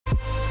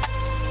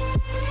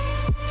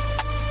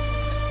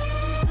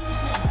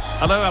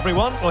Hello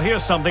everyone. Well,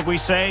 here's something we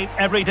say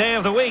every day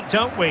of the week,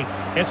 don't we?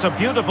 It's a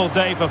beautiful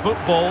day for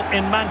football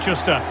in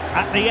Manchester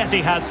at the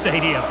Etihad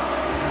Stadium.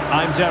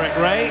 I'm Derek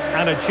Ray,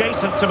 and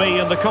adjacent to me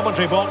in the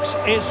commentary box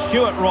is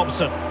Stuart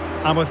Robson.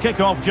 And with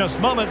kick-off just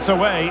moments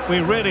away,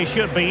 we really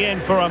should be in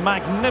for a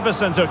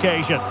magnificent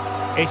occasion.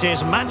 It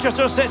is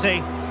Manchester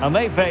City, and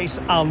they face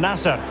Al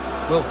Nassr.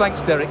 Well,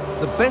 thanks, Derek.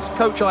 The best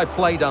coach I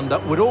played under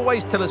would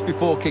always tell us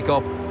before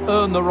kick-off,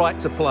 earn the right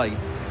to play.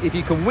 If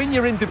you can win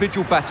your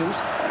individual battles,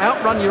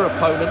 outrun your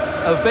opponent,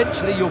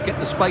 eventually you'll get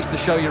the space to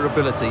show your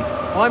ability.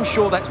 I'm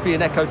sure that's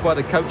being echoed by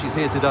the coaches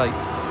here today.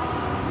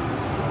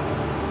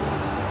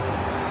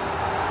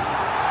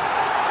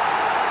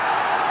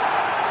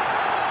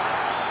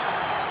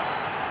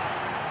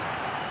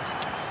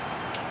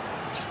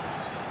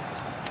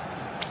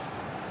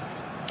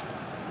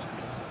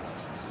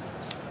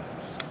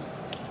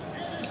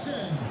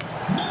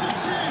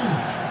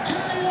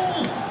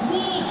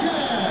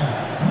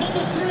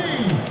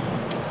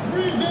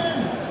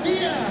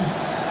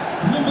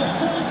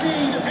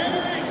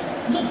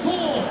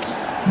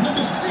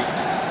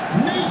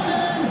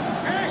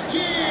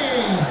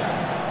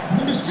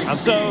 And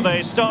so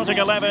the starting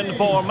 11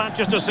 for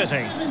Manchester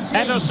City.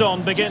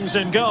 Ederson begins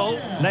in goal.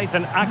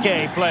 Nathan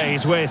Ake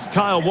plays with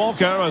Kyle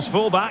Walker as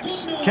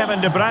fullbacks.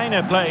 Kevin De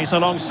Bruyne plays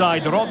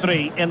alongside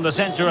Rodri in the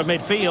centre of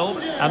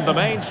midfield. And the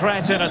main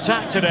threat in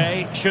attack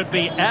today should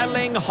be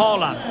Erling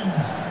Haaland.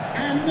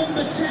 And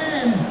number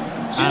 10.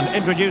 And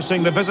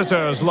introducing the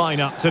visitors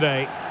lineup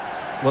today.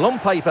 Well, on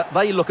paper,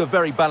 they look a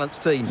very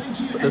balanced team.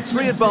 But the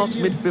three advanced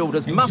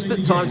midfielders must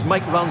at times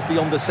make runs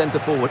beyond the centre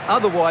forward.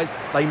 Otherwise,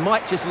 they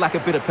might just lack a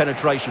bit of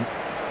penetration.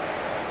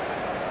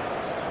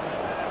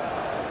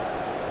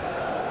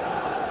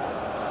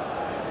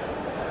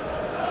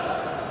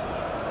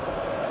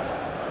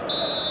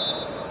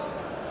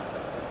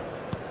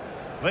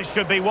 This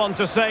should be one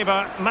to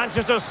savour.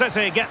 Manchester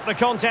City get the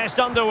contest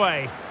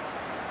underway.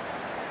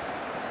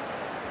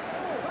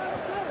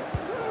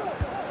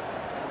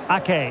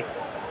 Ake.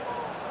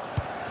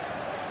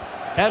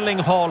 Erling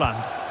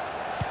Haaland.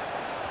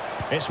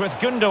 It's with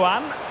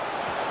Gundogan.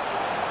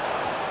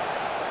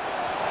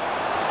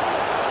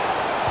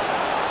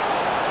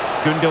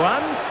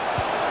 Gundogan.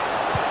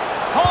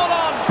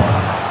 Haaland!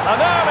 An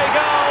early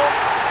goal.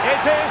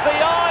 It is the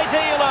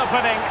ideal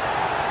opening.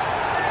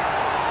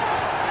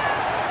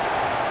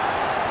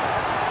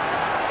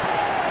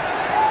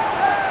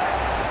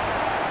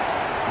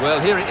 Well,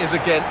 here it is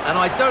again, and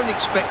I don't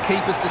expect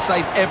keepers to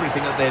save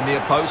everything at their near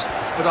post,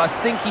 but I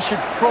think he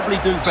should probably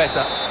do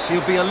better.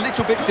 He'll be a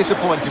little bit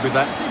disappointed with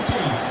that.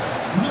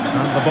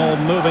 And the ball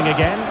moving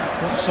again.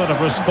 What sort of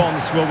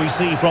response will we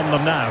see from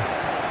them now?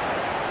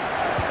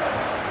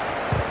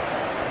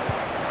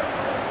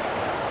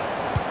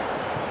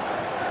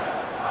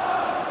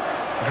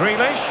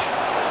 Grealish.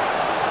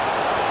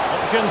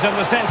 Options in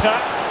the centre.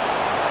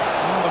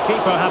 Well, the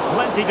keeper had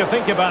plenty to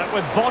think about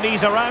with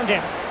bodies around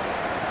him.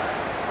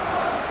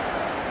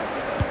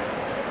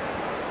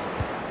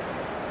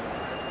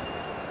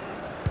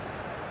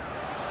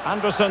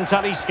 Anderson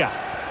Talisca.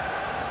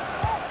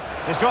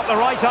 He's got the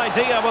right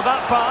idea with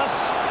that pass.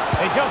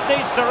 He just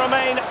needs to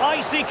remain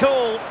icy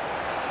cool.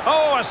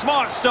 Oh, a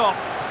smart stop.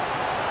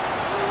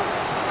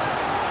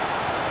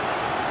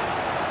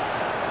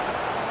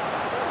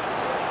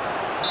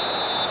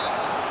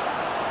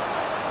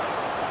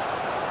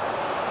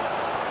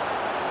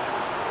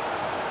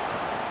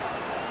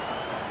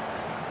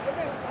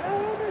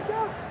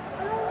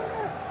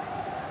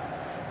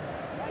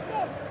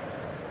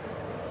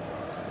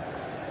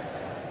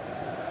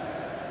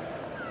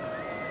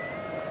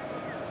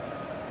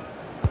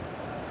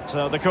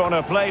 So the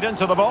corner played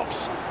into the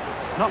box.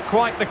 Not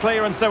quite the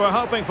clearance they were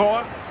hoping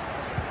for.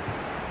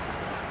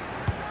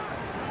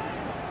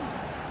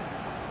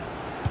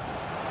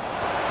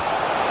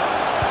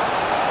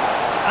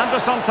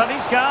 Anderson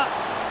Talisca.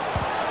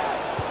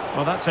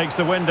 Well, that takes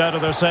the wind out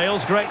of their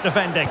sails. Great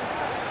defending.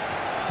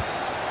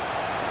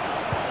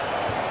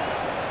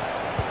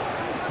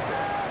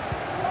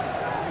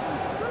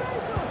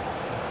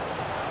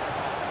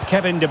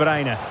 Kevin De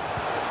Bruyne.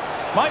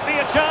 Might be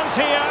a chance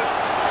here.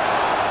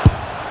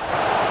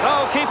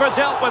 Oh, keeper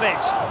dealt with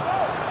it.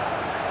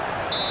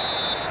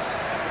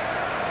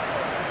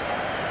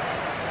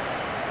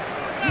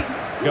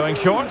 Going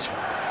short.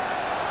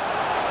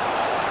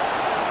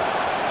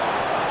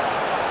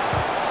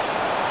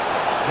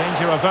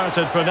 Danger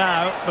averted for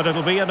now, but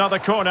it'll be another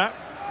corner.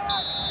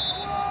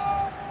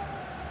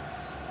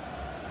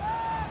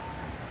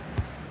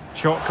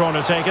 Short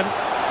corner taken.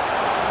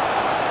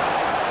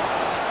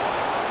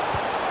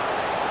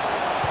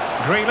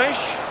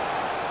 Grealish.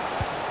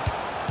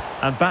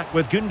 And back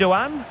with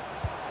Gundogan.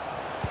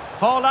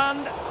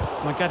 Haaland.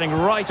 They're getting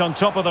right on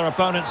top of their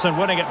opponents and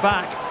winning it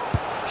back.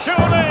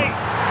 Surely!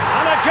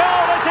 And a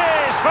goal it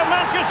is for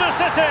Manchester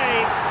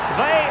City.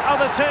 They are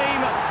the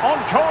team on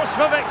course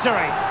for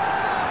victory.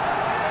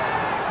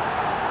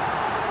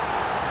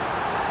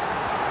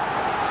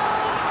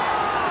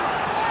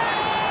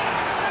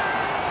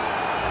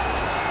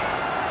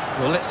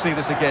 Well, let's see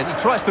this again. He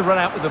tries to run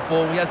out with the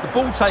ball. He has the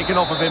ball taken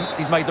off of him.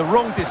 He's made the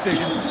wrong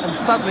decision, and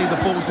suddenly the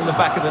ball's in the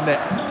back of the net.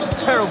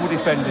 Terrible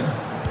defending.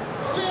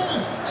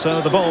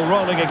 So the ball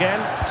rolling again.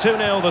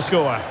 2-0 the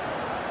score.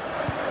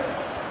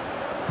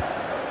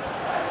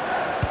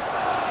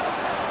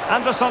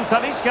 Anderson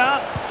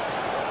Talisca.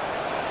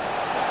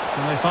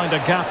 Can they find a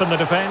gap in the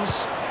defence?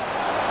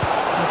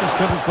 They just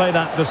couldn't play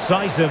that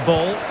decisive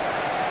ball.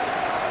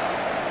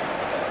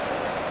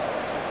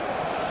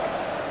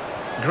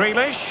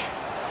 Grealish.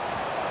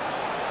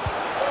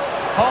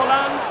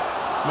 Haaland.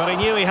 But he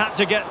knew he had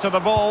to get to the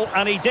ball,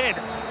 and he did.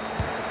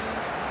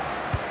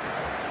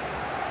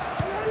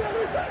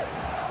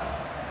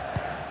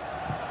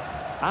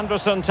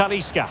 Anderson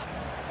Talisca.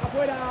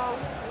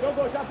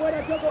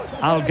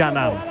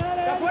 Al-Ghanam.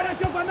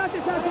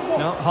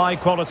 No, high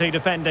quality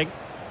defending.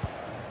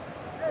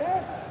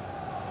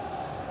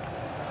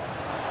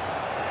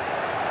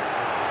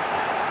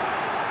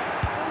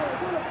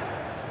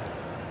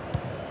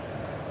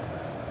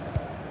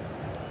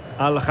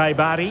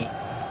 Al-Khaibari.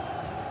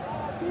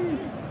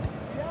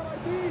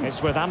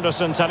 It's with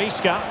Anderson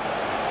Talisca.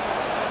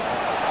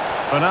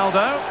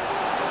 Ronaldo.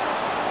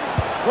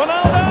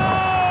 Ronaldo!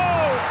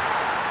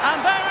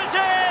 And there it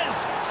is!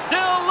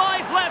 Still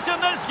life left in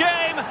this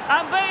game,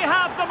 and they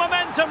have the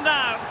momentum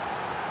now.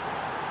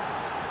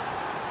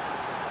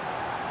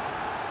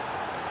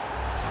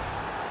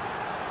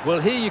 Well,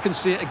 here you can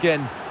see it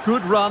again.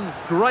 Good run,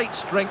 great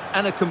strength,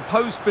 and a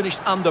composed finish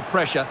under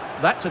pressure.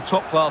 That's a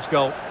top-class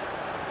goal.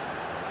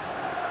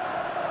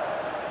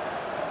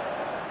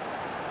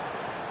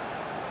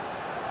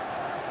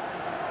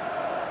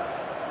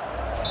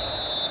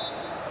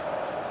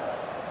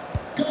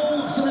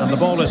 And the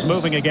ball is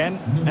moving again.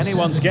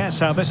 Anyone's guess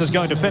how this is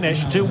going to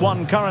finish.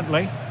 2-1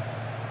 currently.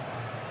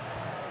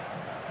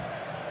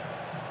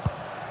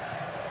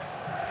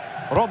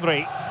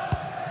 Rodri.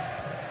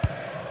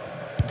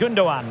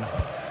 Gundogan.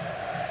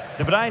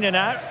 De Bruyne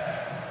now.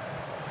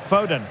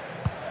 Foden.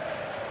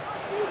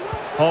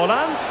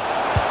 Haaland.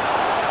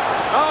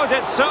 Oh,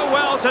 did so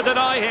well to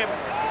deny him.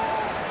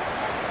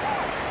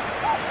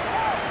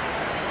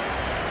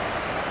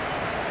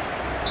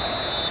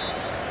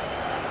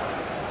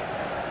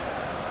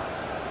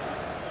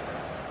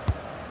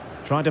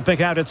 Trying to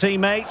pick out a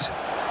teammate.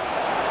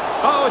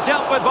 Oh,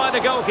 dealt with by the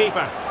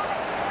goalkeeper.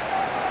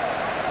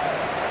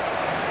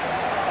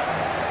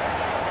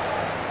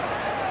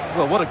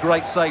 Well, what a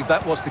great save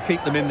that was to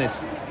keep them in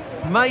this.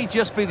 May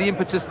just be the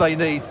impetus they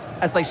need,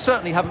 as they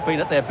certainly haven't been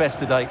at their best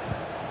today.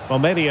 Well,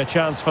 maybe a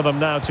chance for them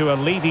now to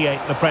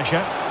alleviate the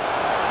pressure.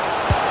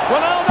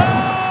 Ronaldo!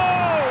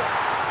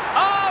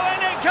 Oh,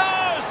 and it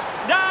goes!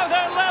 Now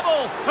they're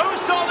level. Who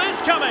saw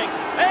this coming?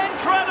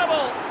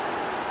 Incredible!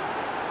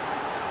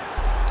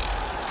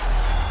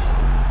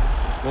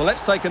 Well,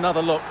 let's take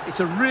another look. It's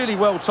a really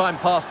well-timed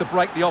pass to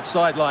break the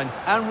offside line.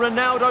 And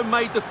Ronaldo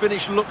made the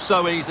finish look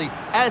so easy,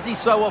 as he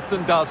so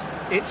often does.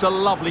 It's a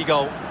lovely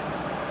goal.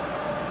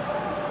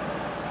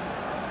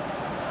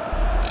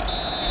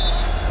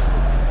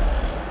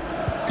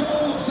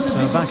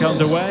 So back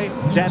underway,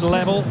 dead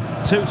level,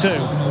 2-2.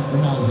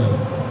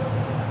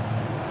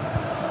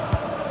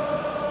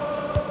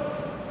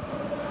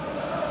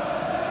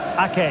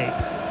 Ake.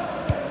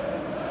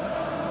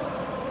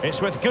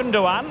 It's with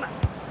Gundogan.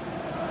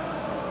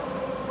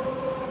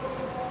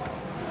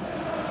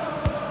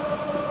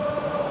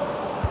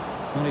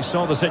 Well, he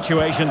saw the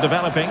situation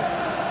developing.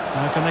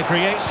 Now can they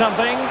create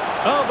something?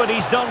 Oh, but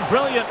he's done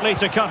brilliantly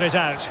to cut it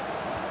out.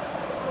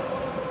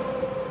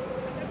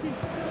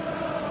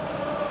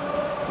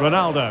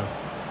 Ronaldo.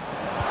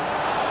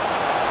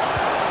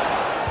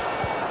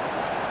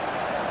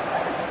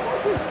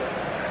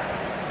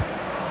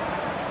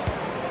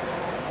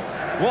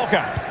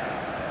 Walker.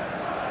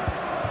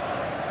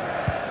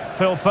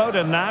 Phil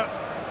Foden now.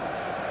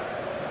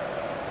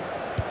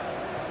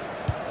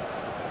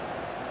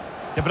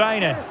 De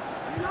Bruyne.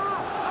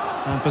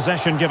 And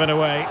possession given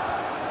away.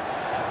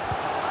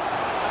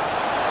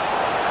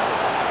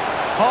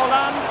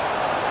 Haaland.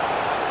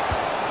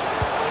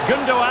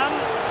 Gundogan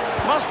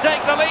must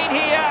take the lead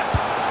here.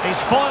 He's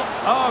foiled.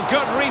 Oh,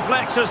 good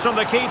reflexes from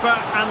the keeper,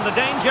 and the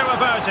danger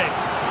averted.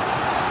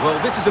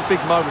 Well, this is a big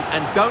moment,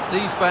 and don't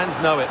these fans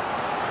know it?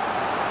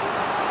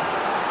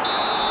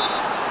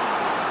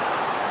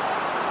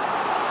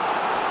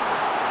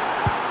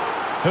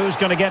 Who's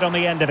going to get on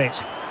the end of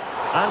it?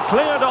 And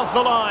cleared off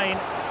the line.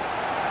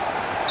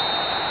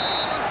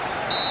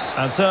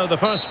 And so the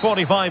first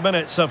 45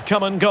 minutes have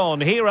come and gone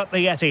here at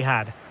the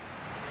Etihad.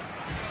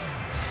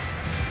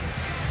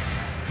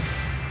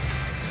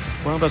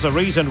 Well, there's a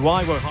reason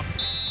why we're...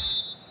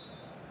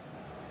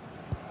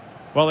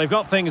 Well, they've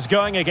got things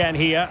going again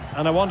here,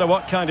 and I wonder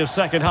what kind of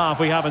second half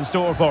we have in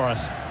store for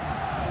us.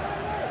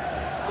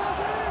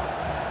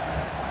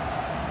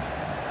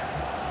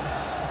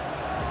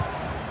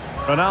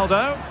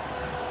 Ronaldo.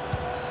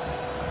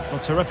 Well,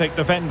 terrific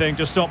defending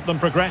to stop them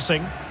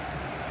progressing.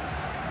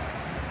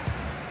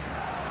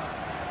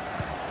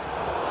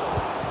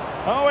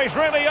 Oh, he's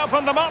really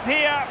opened them up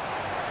here.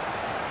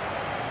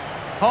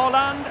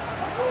 Haaland.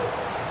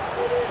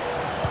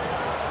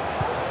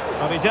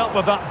 But he dealt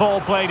with that ball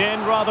played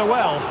in rather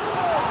well.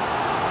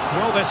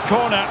 Will this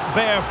corner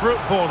bear fruit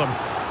for them?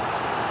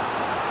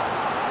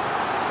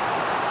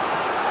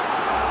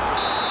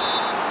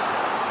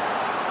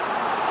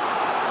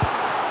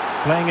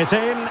 Playing it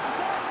in.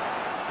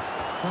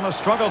 And a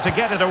struggle to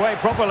get it away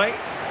properly.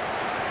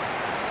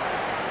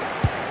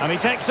 And he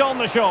takes on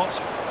the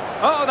shot.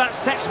 Oh, that's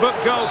textbook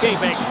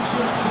goalkeeping.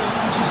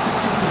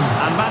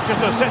 And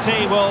Manchester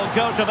City will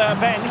go to their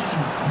bench.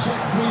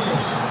 Jack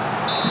Grealish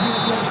to be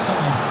replaced by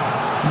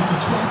number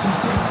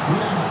 26,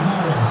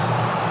 Mahrez.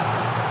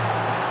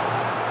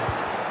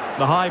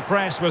 The high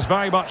press was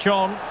very much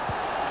on.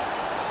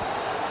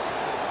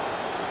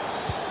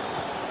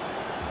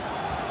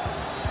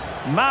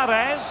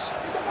 Mahrez.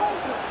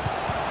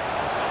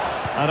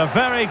 And a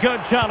very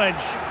good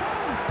challenge.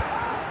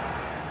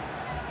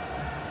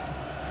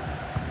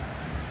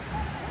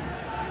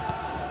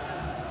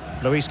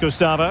 Luis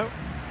Gustavo.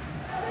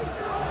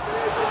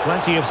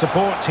 Plenty of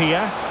support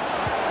here.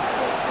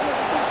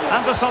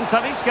 Anderson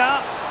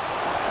Talisca.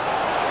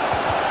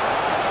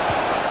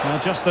 Well,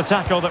 just the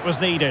tackle that was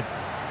needed.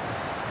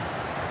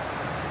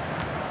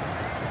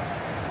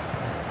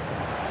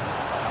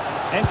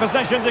 In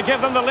possession to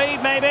give them the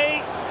lead,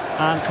 maybe.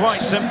 And quite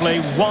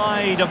simply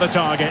wide of the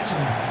target.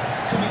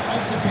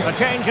 A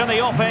change in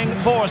the offing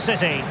for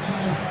City.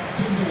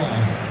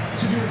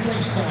 To be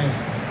replaced by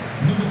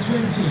number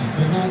 20,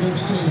 Ronaldo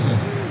Silva.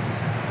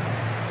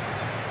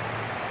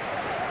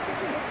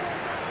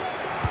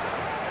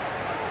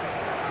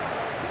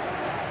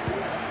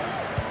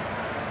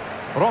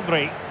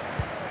 Rodri.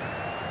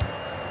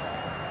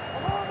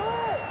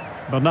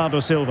 Bernardo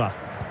Silva.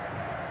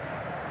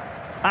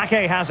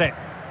 Ake has it.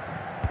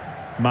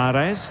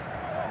 Mahrez.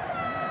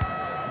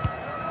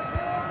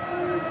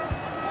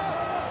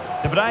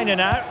 De Bruyne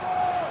now.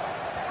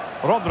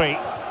 Rodri.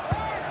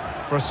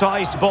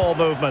 Precise ball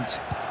movement.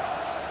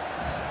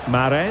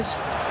 Mahrez.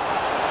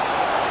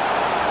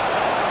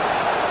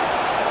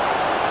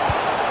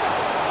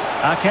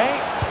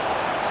 Ake.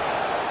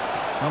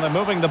 Well, they're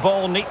moving the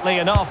ball neatly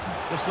enough.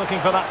 Just looking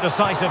for that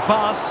decisive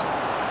pass.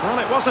 Well,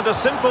 it wasn't a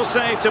simple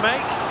save to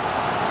make.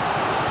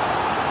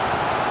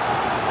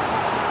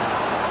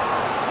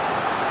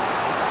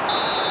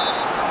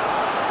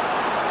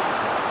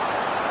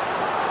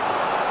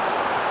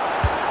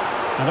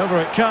 And over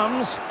it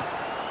comes.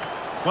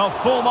 Well,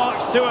 full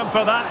marks to him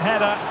for that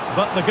header,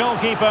 but the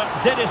goalkeeper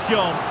did his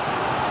job.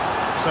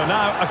 So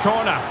now a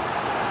corner.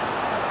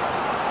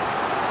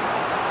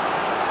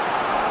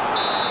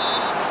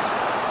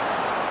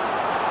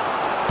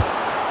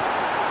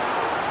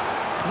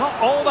 Not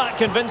all that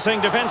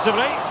convincing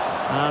defensively,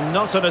 and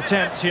not an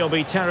attempt he'll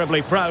be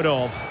terribly proud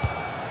of.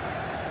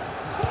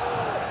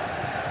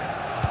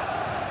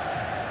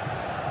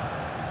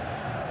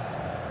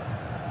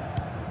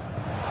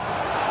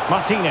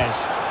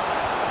 Martinez.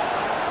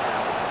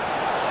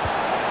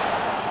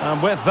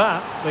 And with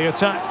that, the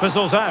attack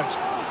fizzles out.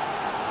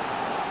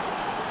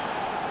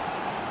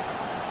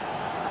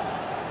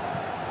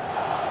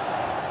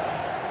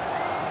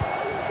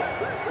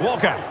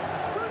 Walker.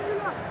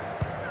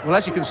 Well,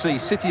 as you can see,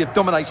 City have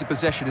dominated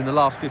possession in the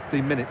last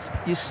 15 minutes.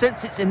 You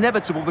sense it's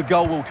inevitable the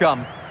goal will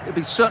come. It'll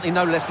be certainly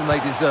no less than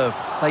they deserve.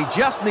 They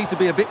just need to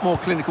be a bit more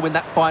clinical in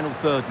that final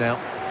third now.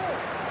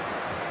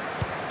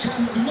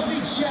 20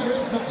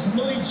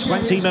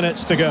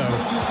 minutes to go.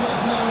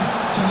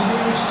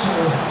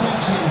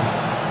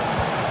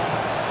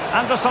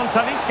 Anderson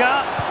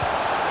Talisca.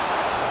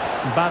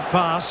 Bad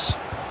pass.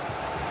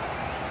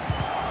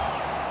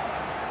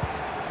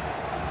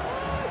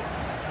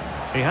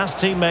 He has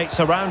teammates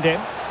around him.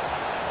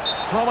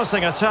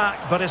 Promising attack,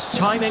 but his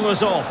timing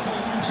was off.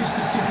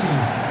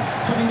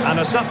 And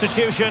a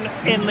substitution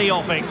in the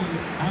offing.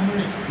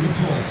 Coming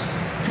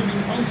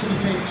onto the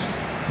pitch,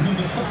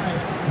 number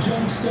 5,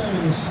 John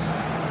Stones.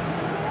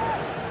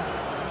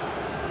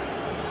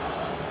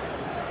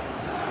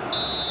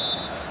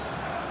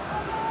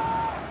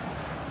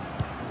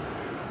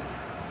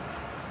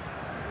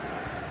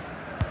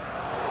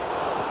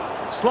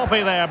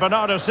 Sloppy there,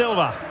 Bernardo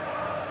Silva.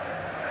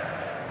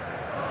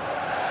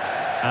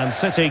 And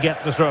City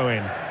get the throw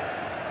in.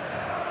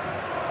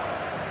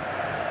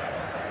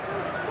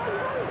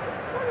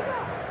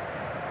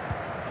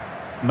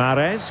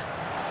 Mahrez.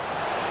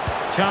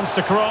 Chance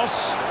to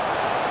cross.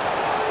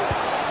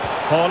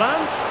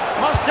 Haaland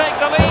must take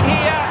the lead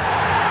here.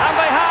 And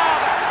they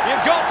have.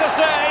 You've got to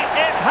say,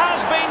 it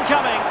has been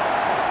coming.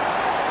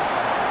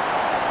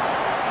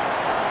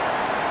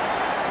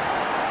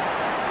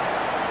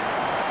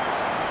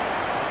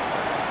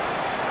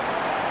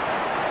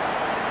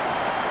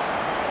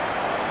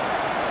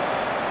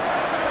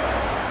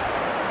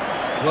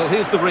 Well,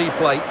 here's the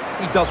replay.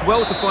 He does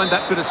well to find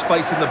that bit of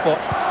space in the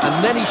box,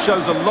 and then he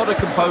shows a lot of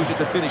composure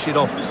to finish it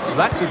off.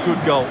 That's a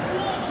good goal.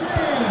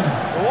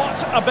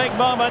 What a big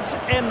moment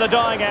in the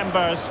dying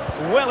embers.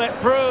 Will it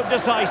prove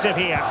decisive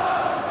here?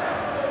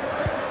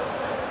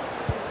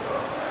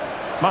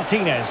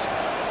 Martinez.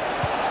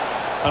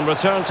 And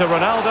return to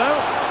Ronaldo.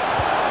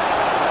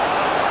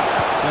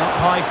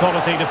 High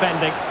quality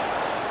defending.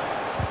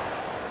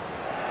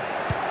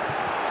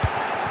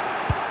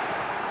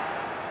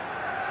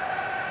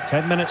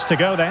 10 minutes to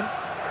go then.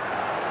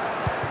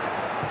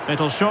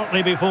 It'll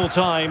shortly be full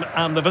time,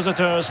 and the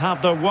visitors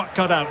have their work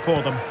cut out for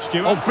them.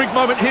 Stuart? Oh, big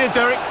moment here,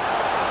 Derek.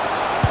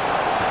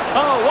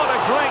 Oh, what a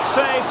great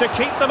save to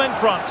keep them in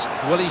front.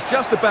 Well, he's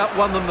just about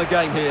won them the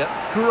game here.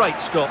 Great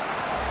stop.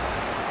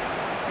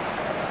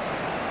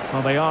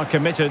 Well, they are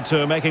committed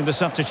to making the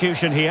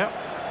substitution here.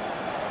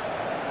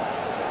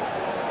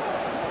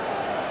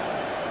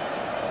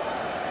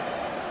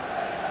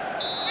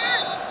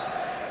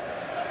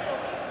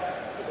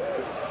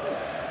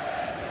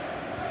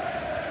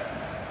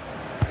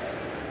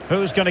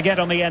 Who's going to get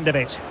on the end of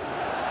it?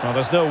 Well,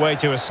 there's no way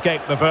to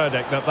escape the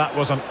verdict that that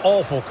was an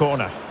awful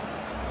corner.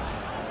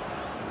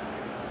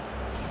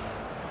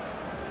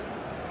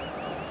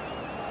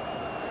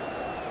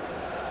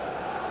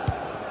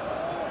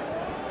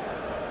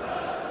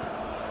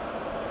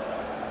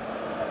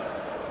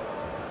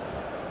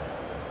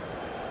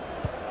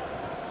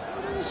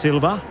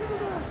 Silva.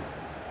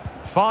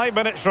 5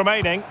 minutes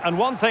remaining, and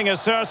one thing is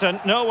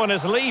certain, no one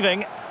is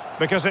leaving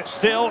because it's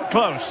still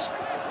close.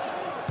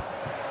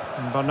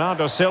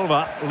 Bernardo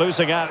Silva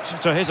losing out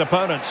to his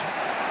opponent.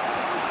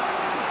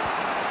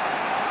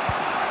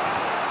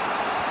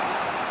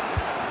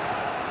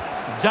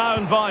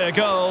 Down by a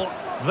goal.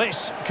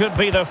 This could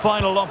be the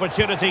final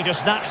opportunity to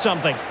snatch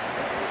something.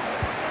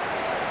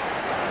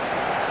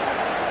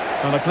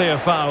 Well, a clear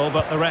foul,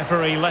 but the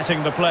referee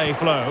letting the play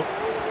flow.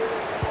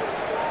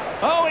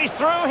 Oh, he's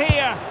through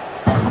here.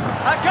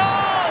 A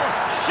goal!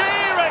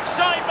 Sheer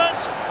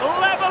excitement.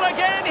 Level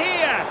again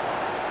here.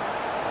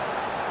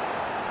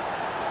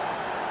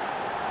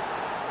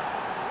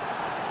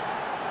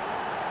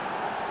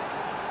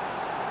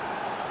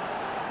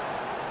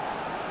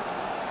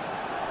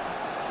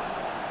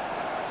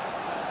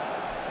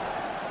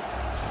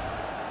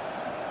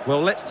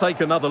 Well, let's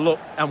take another look.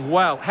 And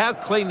wow, how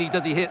cleanly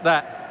does he hit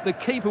that? The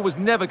keeper was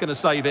never going to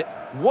save it.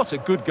 What a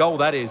good goal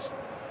that is.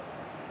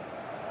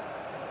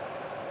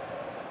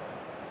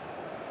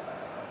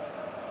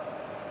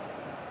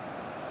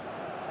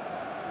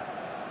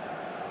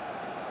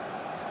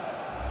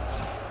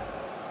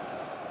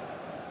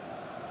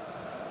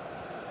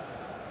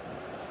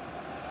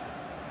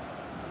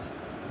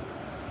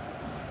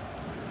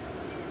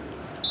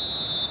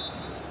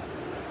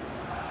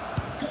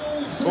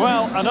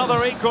 Well, another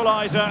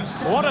equaliser.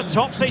 What a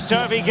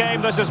topsy-turvy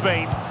game this has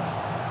been.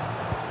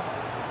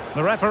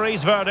 The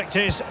referee's verdict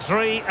is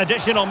 3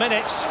 additional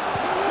minutes.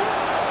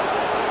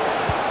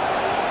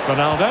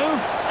 Ronaldo,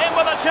 in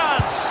with a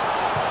chance.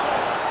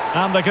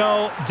 And the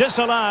goal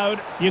disallowed.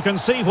 You can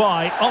see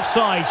why.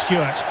 Offside,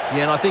 Stuart.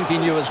 Yeah, and I think he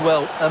knew as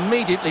well.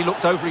 Immediately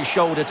looked over his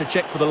shoulder to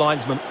check for the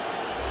linesman.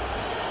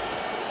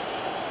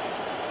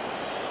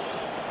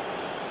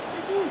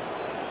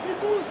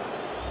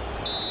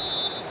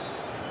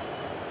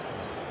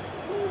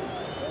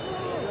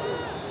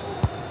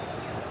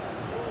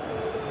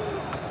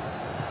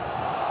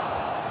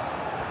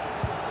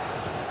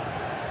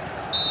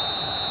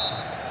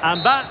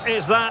 And that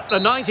is that. The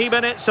 90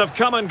 minutes have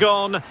come and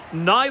gone.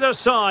 Neither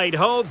side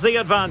holds the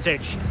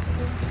advantage.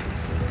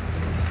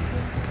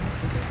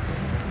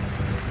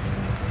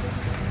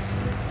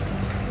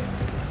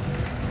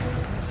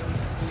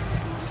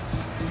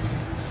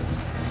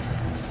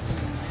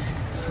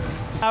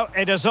 Now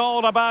it is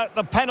all about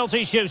the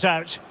penalty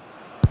shootout.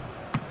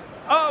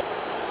 Oh!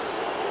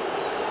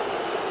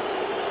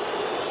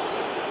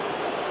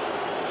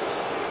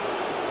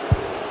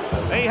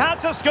 He had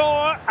to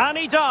score, and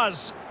he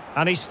does.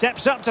 And he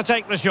steps up to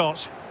take the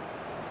shot.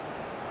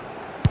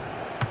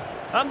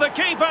 And the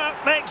keeper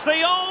makes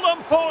the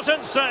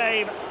all-important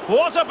save.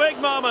 What a big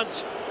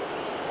moment.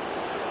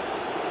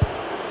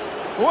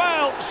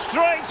 Well,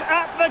 straight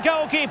at the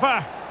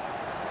goalkeeper.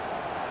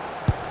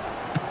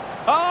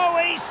 Oh,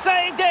 he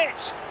saved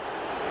it.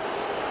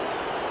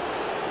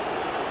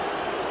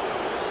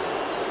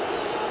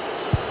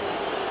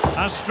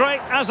 As straight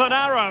as an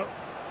arrow.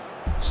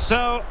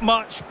 So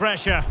much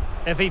pressure.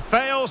 If he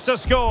fails to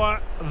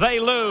score, they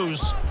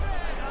lose.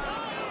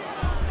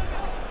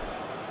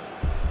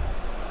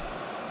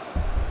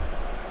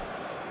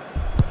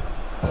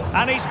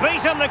 And he's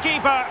beaten the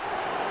keeper.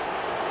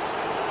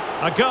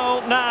 A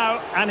goal now,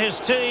 and his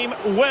team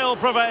will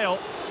prevail.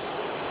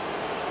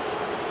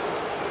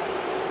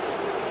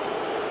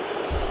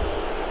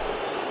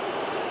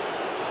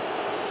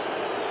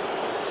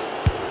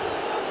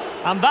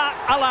 And that,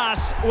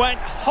 alas, went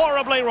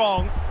horribly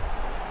wrong.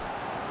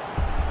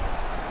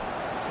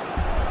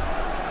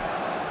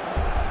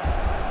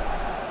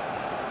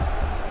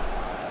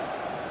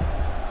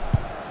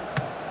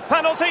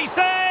 Penalty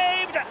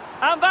saved,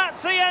 and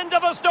that's the end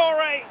of the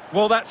story.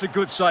 Well, that's a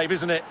good save,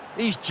 isn't it?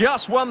 He's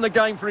just won the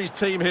game for his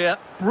team here.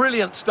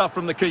 Brilliant stuff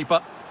from the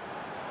keeper.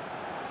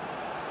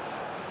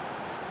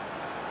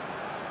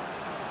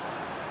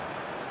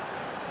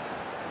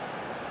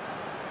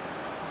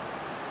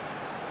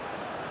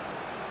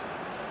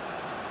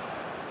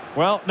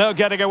 Well, no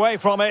getting away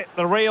from it.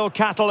 The real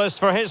catalyst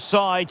for his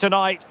side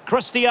tonight,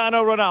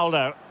 Cristiano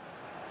Ronaldo.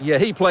 Yeah,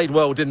 he played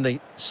well, didn't he?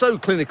 So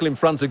clinical in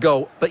front of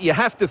goal, but you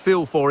have to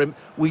feel for him.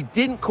 We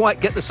didn't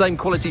quite get the same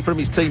quality from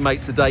his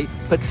teammates today,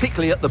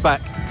 particularly at the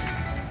back.